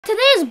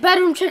today is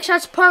Bedroom Trick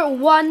Shots Part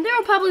 1. There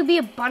will probably be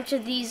a bunch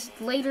of these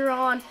later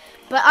on,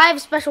 but I have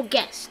a special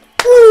guest.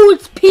 Ooh,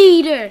 it's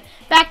Peter!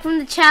 Back from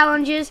the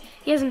challenges.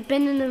 He hasn't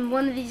been in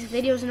one of these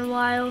videos in a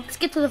while. Let's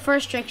get to the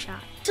first trick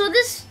shot. So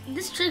this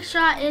trick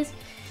shot is,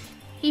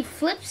 he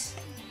flips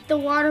the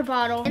water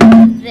bottle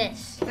into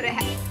this. But it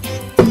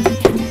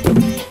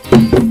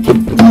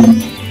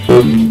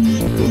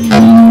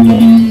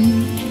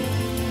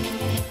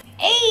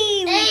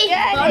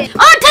On to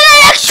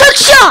the next trick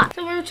shot!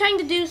 So what we're trying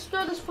to do is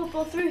throw this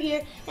football through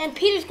here, and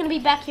Peter's gonna be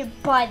back here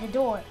by the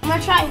door. I'm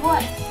gonna try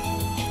what?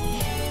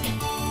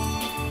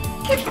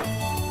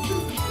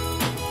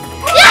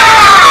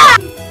 Yeah!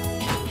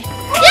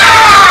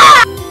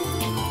 Yeah!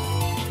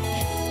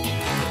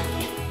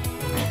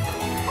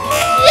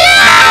 Yeah!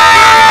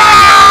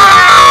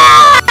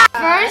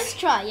 First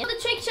try. The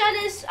trick shot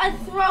is I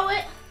throw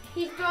it,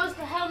 he throws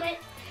the helmet,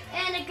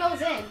 and it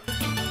goes in.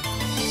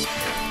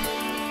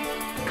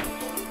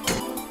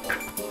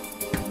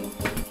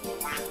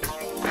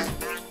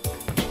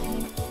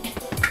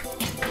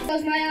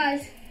 Close my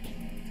eyes.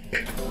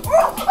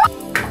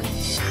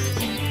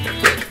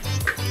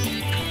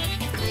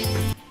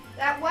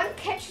 that one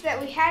catch that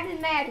we had in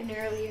Madden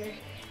earlier.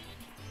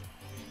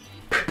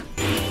 5.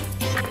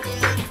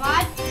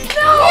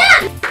 No!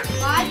 Yeah!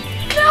 5.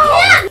 No!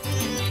 Yeah!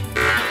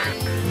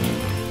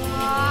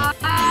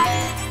 5.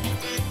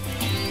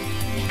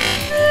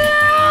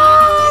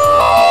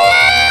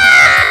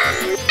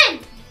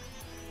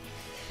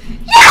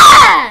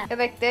 Yeah! Go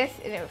like this,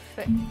 and it would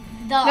fit.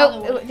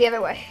 Nope, the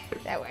other way.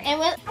 That way. And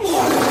with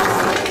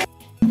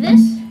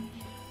this,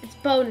 it's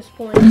bonus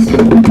points.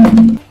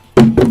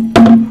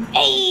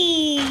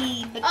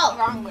 Hey! But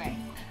wrong way.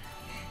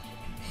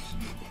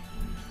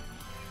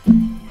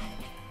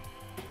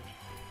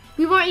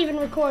 We weren't even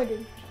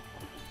recording.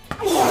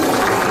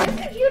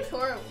 That's a huge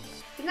horrible.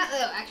 He's not.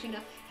 Oh, actually no.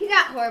 He's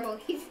not horrible.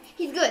 He's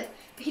good,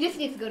 but he just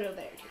needs to go to a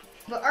better team.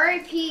 But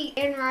RIP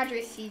Aaron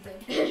Rodgers season.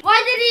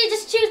 Why did he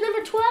just choose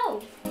number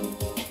 12?